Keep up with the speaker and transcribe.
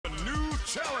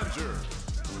challenger.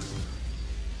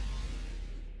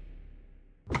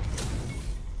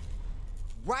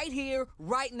 Right here,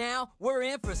 right now, we're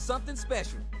in for something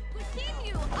special. We see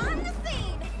you on the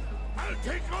scene. I'll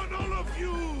take on all of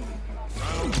you.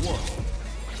 Round one.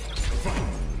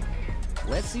 Fight.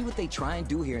 Let's see what they try and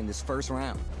do here in this first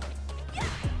round.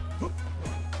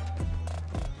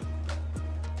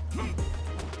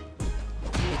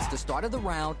 It's the start of the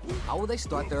round. How will they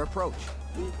start their approach?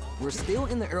 We're still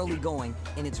in the early going,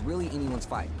 and it's really anyone's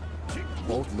fight.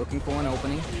 Both looking for an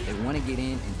opening. They want to get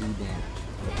in and do damage.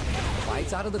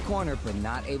 Fights out of the corner, but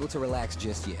not able to relax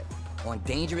just yet. On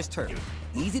dangerous turf.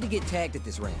 Easy to get tagged at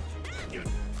this range.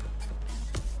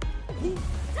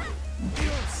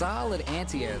 Solid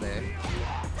anti-air there.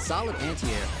 Solid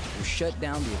anti-air will shut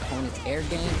down the opponent's air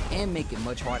game and make it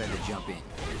much harder to jump in.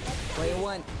 Player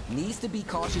one needs to be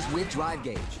cautious with drive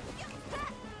gauge.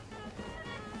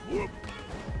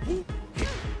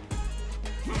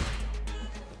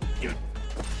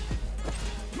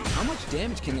 How much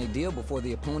damage can they deal before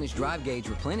the opponent's drive gauge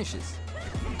replenishes?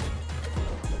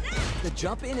 The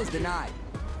jump in is denied.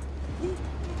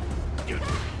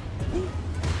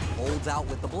 Holds out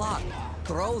with the block.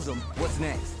 Throws them. What's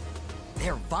next?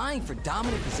 They're vying for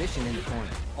dominant position in the corner.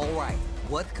 All right,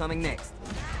 what's coming next?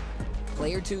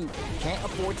 Player two can't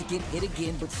afford to get hit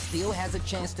again, but still has a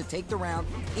chance to take the round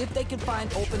if they can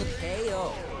find opening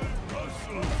KO.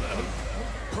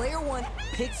 Player one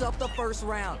picks up the first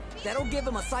round. That'll give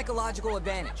him a psychological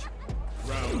advantage.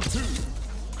 Round two.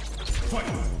 Fight.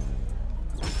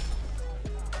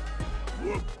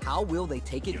 How will they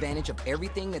take advantage of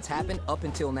everything that's happened up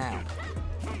until now?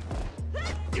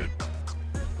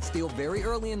 Still very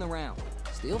early in the round.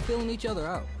 Still feeling each other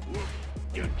out.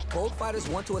 Both fighters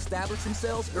want to establish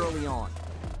themselves early on,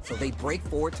 so they break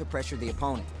forward to pressure the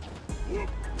opponent.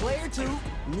 Player two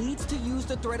needs to use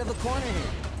the threat of the corner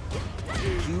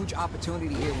here. Huge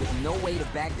opportunity here with no way to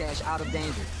backdash out of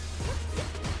danger.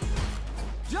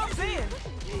 Jumps in!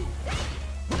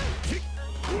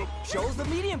 Shows the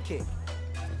medium kick.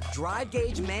 Drive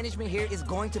gauge management here is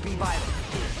going to be vital.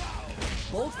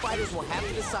 Both fighters will have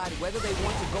to decide whether they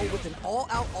want to go with an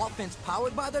all-out offense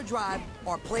powered by their drive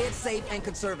or play it safe and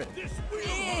conservative.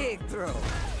 Big throw.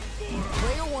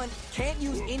 Player one can't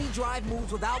use any drive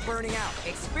moves without burning out,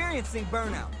 experiencing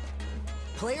burnout.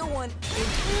 Player one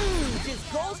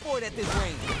just goes for it at this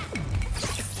range.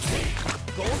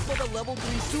 Goes for the level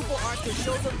 3 super art to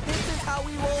show them this is how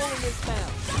we roll in this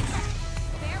town.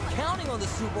 Counting on the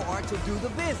super art to do the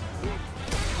business.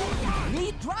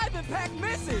 Neat drive impact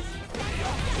misses.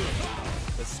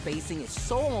 The spacing is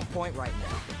so on point right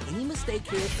now. Any mistake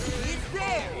here is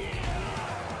there.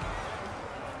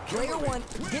 Player one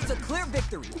gets a clear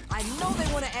victory. I know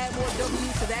they want to add more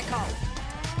W's to that column.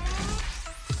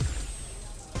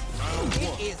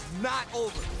 It is not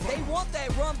over. They want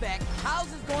that run back. How's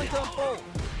this going to unfold?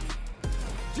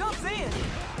 Jumps in.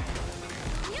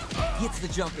 Gets the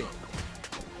jump in.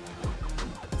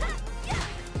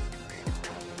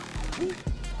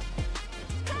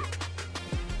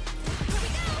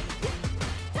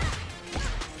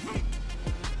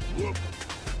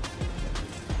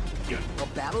 A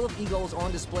battle of egos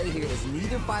on display here as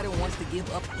neither fighter wants to give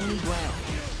up any ground.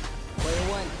 Player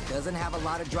one doesn't have a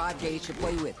lot of drive gauge to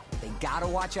play with. They gotta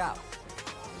watch out.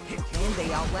 Can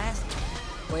they outlast?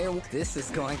 Player one, this is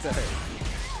going to hurt.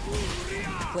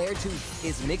 Player two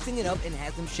is mixing it up and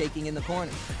has them shaking in the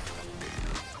corner.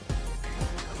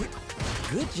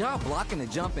 Good job blocking the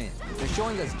jump in. They're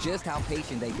showing us just how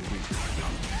patient they can be.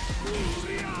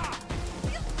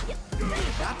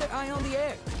 Got their eye on the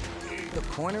air. The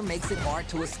corner makes it hard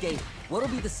to escape. What'll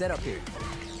be the setup here?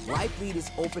 Life lead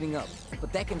is opening up,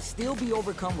 but that can still be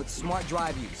overcome with smart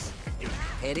drive use.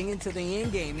 Heading into the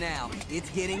end game now,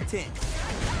 it's getting tense.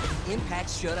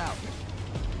 Impacts shut out.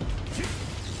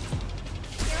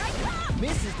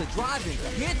 Misses the drive and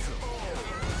hits him.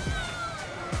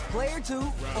 Player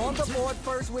two on the board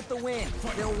first with the win.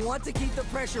 They'll want to keep the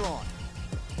pressure on.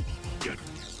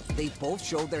 They both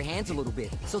showed their hands a little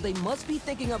bit, so they must be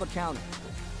thinking of a counter.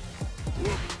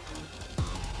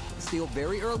 Still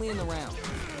very early in the round.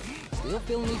 Still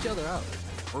feeling each other out.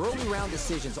 Early round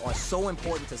decisions are so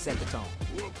important to set the tone.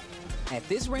 At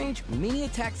this range, many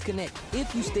attacks connect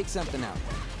if you stick something out.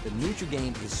 The neutral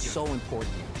game is so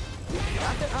important.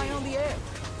 Got their eye on the air.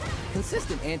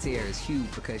 Consistent anti-air is huge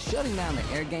because shutting down the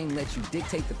air game lets you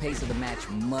dictate the pace of the match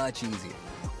much easier.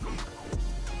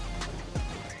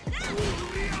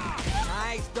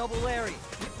 Nice double lariat.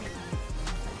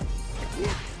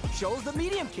 Shows the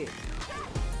medium kick.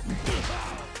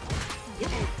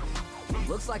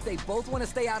 Looks like they both want to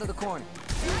stay out of the corner.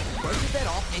 Brushes that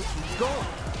off and keeps going.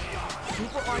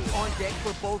 super arts on deck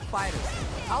for both fighters.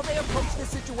 How they approach the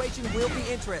situation will be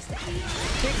interesting.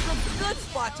 Pick a good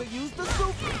spot to use the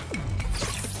super.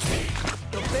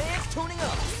 The band's tuning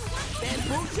up.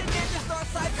 Bamboo Ninja Star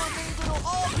Cypher means it'll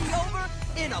all be over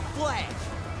in a flash.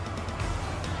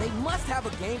 They must have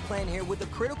a game plan here with the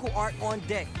critical art on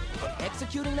deck. But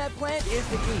executing that plan is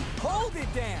the key. Hold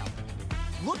it down.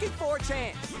 Looking for a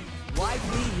chance. Wide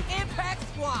lead. Impact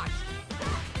squash.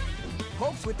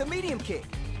 Pokes with the medium kick.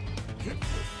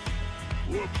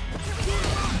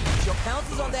 She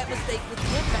pounces on that mistake with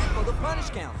the impact for the punish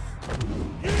count.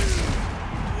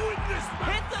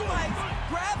 Hit the lights,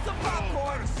 grab some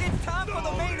popcorn. It's time for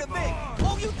the main event.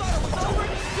 Oh, you thought it was over?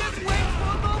 Just wait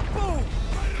for the boom.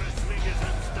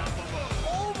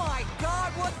 Oh my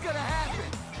God, what's gonna happen?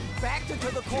 Back to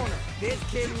the corner. This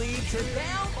kid leads her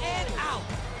down and out.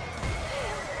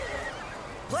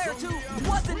 Player 2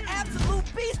 was an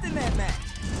absolute beast in that match.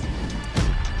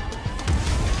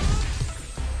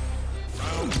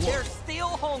 They're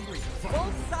still hungry.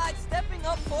 Both sides stepping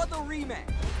up for the rematch.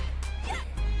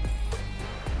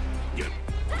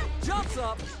 Jumps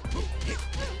up.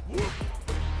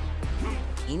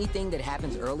 Anything that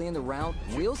happens early in the round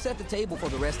will set the table for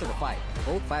the rest of the fight.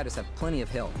 Both fighters have plenty of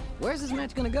health. Where's this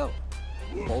match gonna go?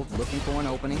 Both looking for an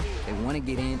opening. They want to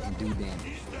get in and do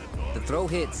damage. The throw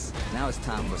hits. Now it's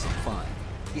time for some fun.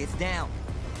 Gets down.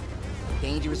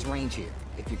 Dangerous range here.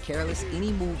 If you're careless,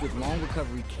 any move with long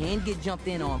recovery can get jumped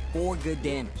in on for good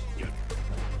damage.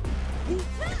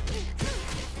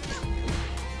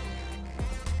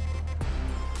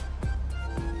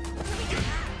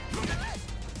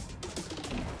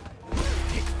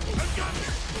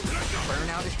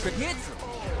 Burnout is tricky. Hits him.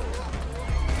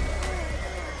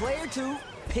 Player 2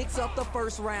 picks up the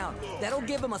first round. That'll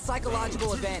give him a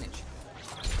psychological advantage.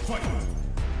 Fight.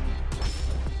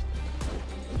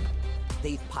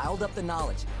 They've piled up the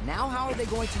knowledge. Now how are they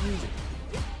going to use it?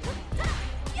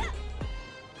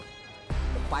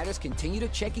 The fighters continue to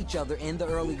check each other in the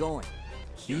early going.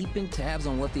 Keeping tabs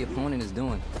on what the opponent is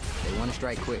doing. They want to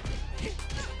strike quick.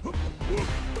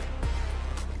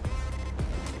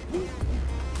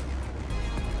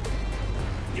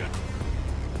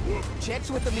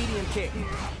 Checks with the medium kick.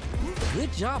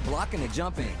 Good job blocking the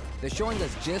jump in. They're showing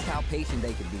us just how patient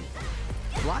they can be.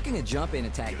 Blocking a jump in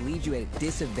attack leaves you at a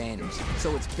disadvantage,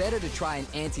 so it's better to try an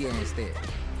anti-air instead.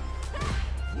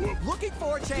 Looking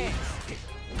for a chance.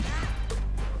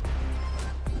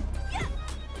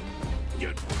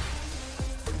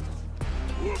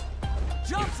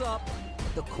 Jumps up.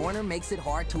 The corner makes it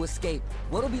hard to escape.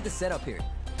 What'll be the setup here?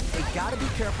 They gotta be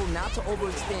careful not to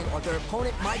overextend or their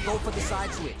opponent might go for the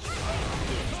side switch.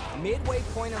 Midway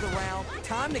point of the round,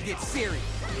 time to get serious.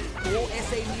 Full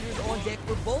SA meters on deck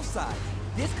for both sides.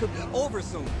 This could be over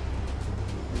soon.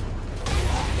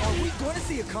 Are we going to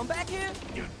see a comeback here?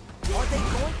 Are they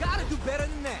going? Gotta do better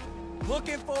than that.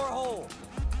 Looking for a hole.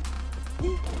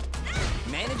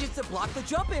 Manages to block the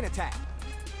jump-in attack.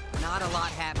 Not a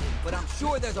lot happening, but I'm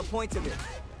sure there's a point to this.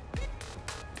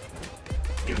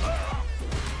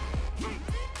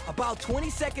 About 20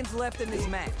 seconds left in this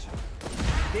match.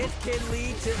 This can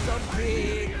lead to some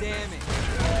big damage.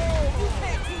 Oh, you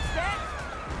can't teach that.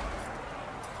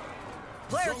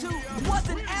 Player 2 was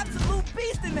an absolute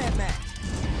beast in that match.